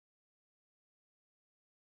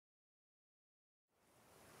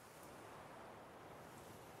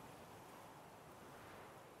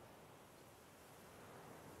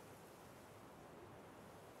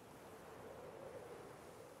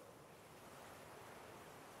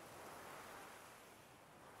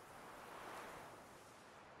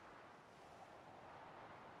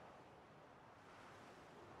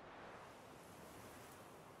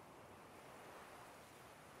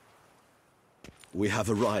We have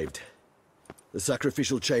arrived. The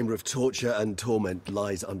sacrificial chamber of torture and torment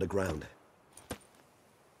lies underground.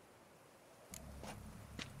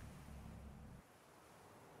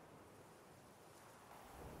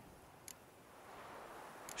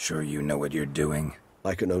 Sure you know what you're doing?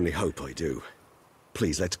 I can only hope I do.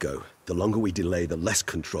 Please, let's go. The longer we delay, the less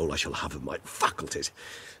control I shall have of my faculties.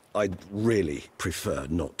 I'd really prefer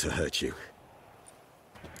not to hurt you.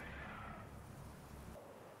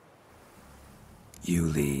 You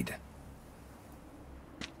lead.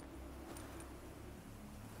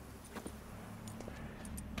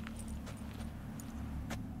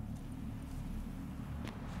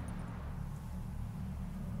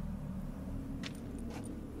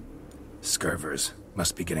 Scurvers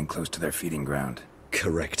must be getting close to their feeding ground.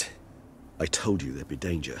 Correct. I told you there'd be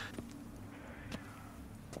danger.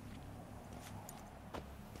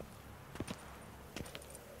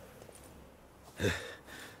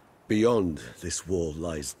 Beyond this wall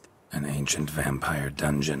lies... An ancient vampire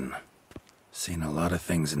dungeon. Seen a lot of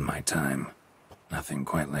things in my time. Nothing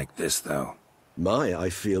quite like this, though. I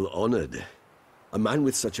feel honored. A man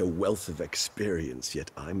with such a wealth of experience, yet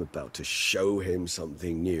I'm about to show him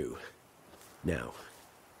something new. Now,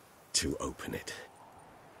 to open it.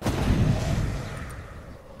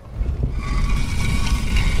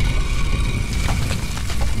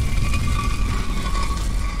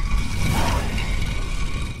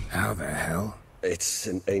 How the hell? It's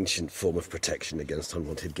an ancient form of protection against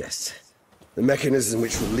unwanted guests. The mechanism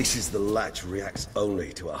which releases the latch reacts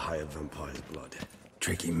only to a higher vampire's blood.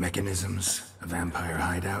 Tricky mechanisms, a vampire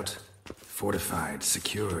hideout. Fortified,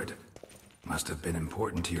 secured. Must have been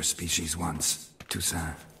important to your species once,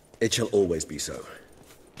 Toussaint. It shall always be so.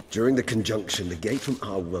 During the conjunction, the gate from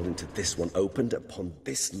our world into this one opened upon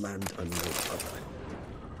this land and no other.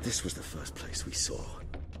 This was the first place we saw.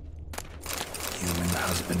 Human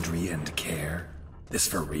husbandry and care? This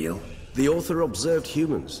for real? The author observed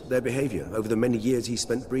humans, their behavior, over the many years he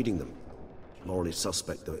spent breeding them. Morally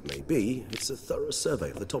suspect though it may be, it's a thorough survey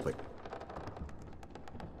of the topic.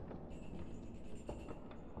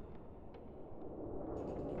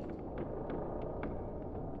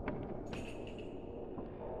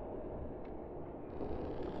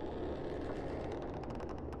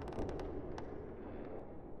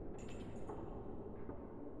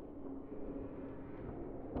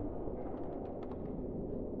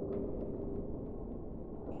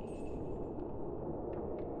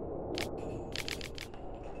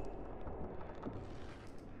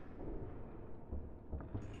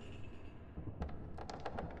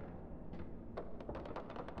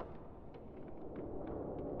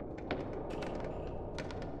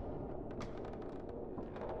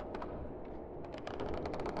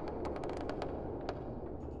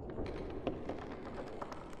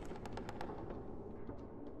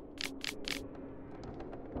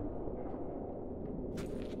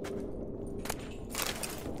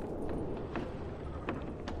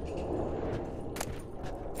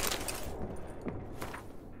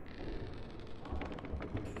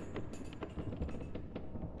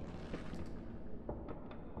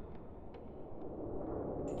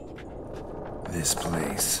 This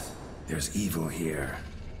place. There's evil here.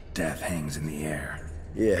 Death hangs in the air.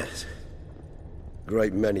 Yes.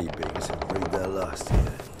 Great many beings have breathed their last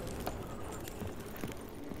here.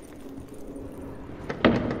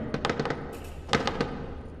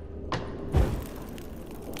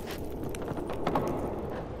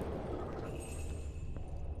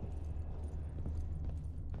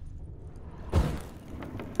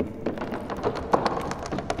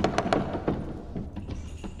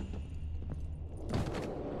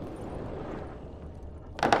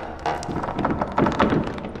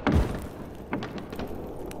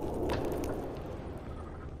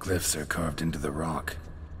 Glyphs are carved into the rock.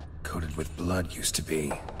 Coated with blood used to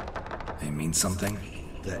be. They mean something?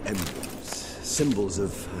 They're emblems, symbols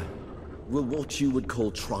of, well, what you would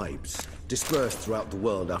call tribes, dispersed throughout the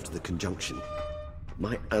world after the conjunction.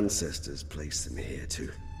 My ancestors placed them here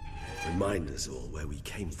to remind us all where we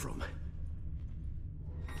came from.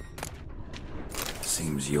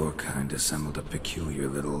 Seems your kind assembled a peculiar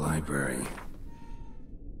little library.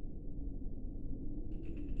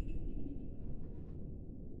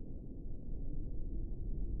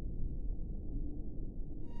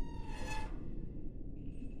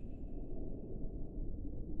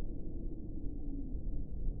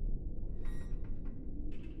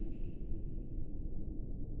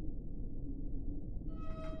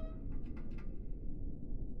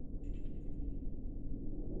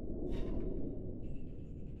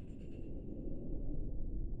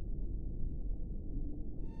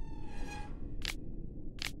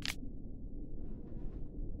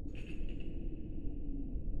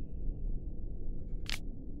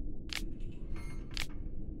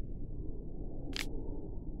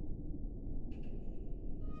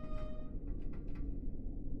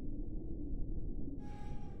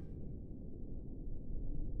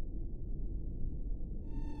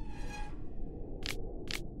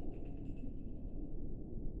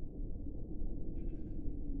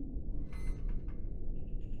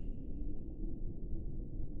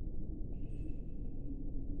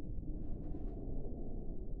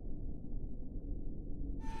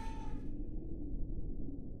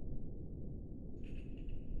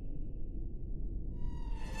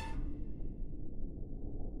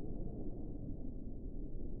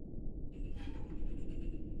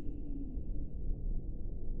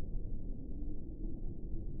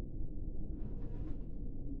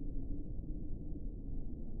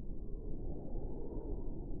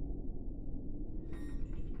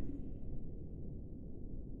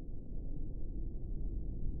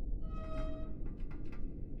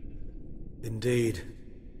 Indeed,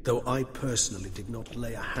 though I personally did not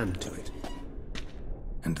lay a hand to it.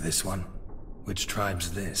 And this one? Which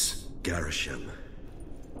tribe's this? Garisham.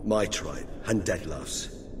 My tribe, and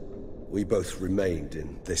Deadlough's. We both remained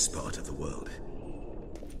in this part of the world.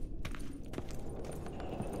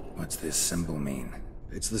 What's this symbol mean?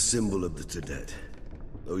 It's the symbol of the Tedet.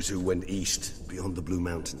 Those who went east, beyond the Blue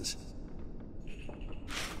Mountains.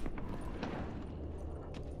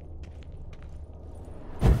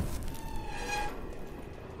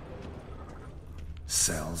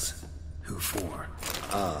 Cells? Who for?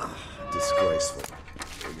 Ah, disgraceful.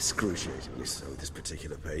 Excruciatingly so, this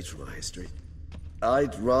particular page from our history.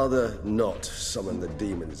 I'd rather not summon the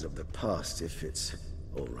demons of the past if it's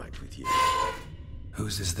all right with you.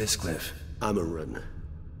 Whose is this glyph? Amaran.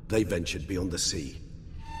 They ventured beyond the sea.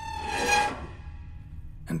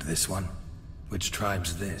 And this one? Which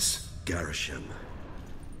tribe's this? Garisham.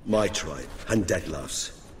 My tribe, and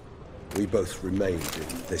Deadlough's. We both remained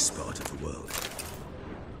in this part of the world.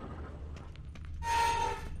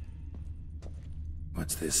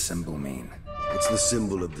 What's this symbol mean? It's the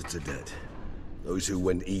symbol of the Tedet. Those who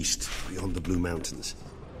went east, beyond the Blue Mountains.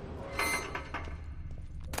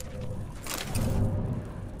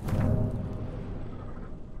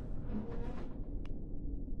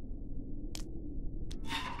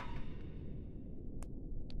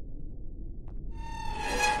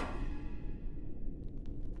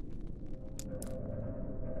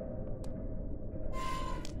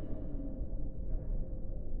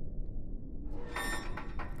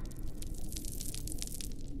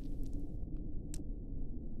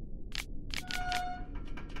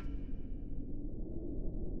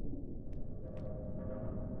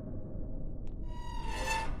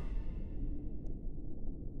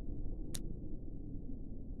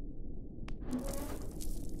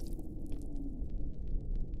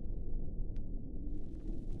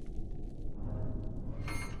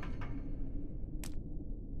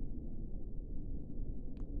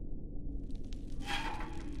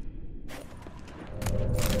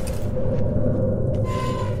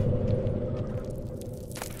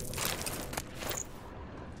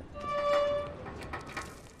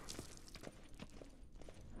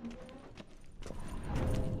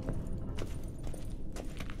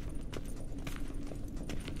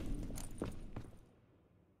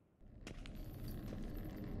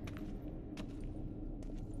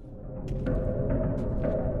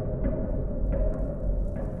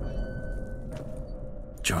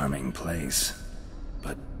 Charming place.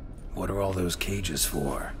 But what are all those cages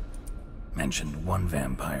for? Mentioned one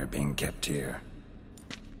vampire being kept here.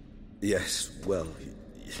 Yes, well,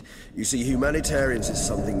 you see, humanitarians is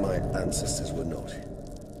something my ancestors were not.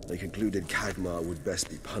 They concluded Kagmar would best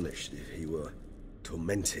be punished if he were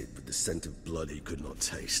tormented with the scent of blood he could not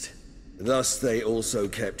taste. Thus, they also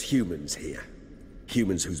kept humans here.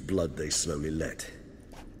 Humans whose blood they slowly let.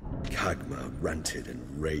 Kagmar ranted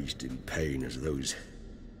and raged in pain as those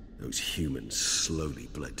humans slowly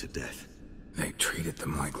bled to death. They treated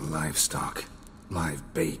them like livestock.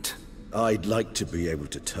 Live bait. I'd like to be able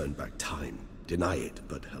to turn back time, deny it,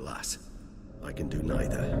 but alas, I can do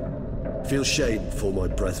neither. Feel shame for my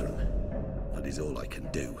brethren. That is all I can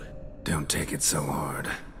do. Don't take it so hard.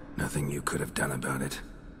 Nothing you could have done about it.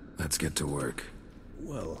 Let's get to work.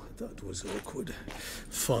 Well, that was awkward.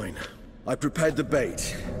 Fine. I prepared the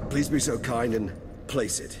bait. Please be so kind and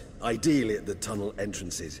place it, ideally at the tunnel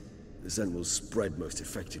entrances. The scent will spread most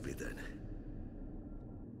effectively then.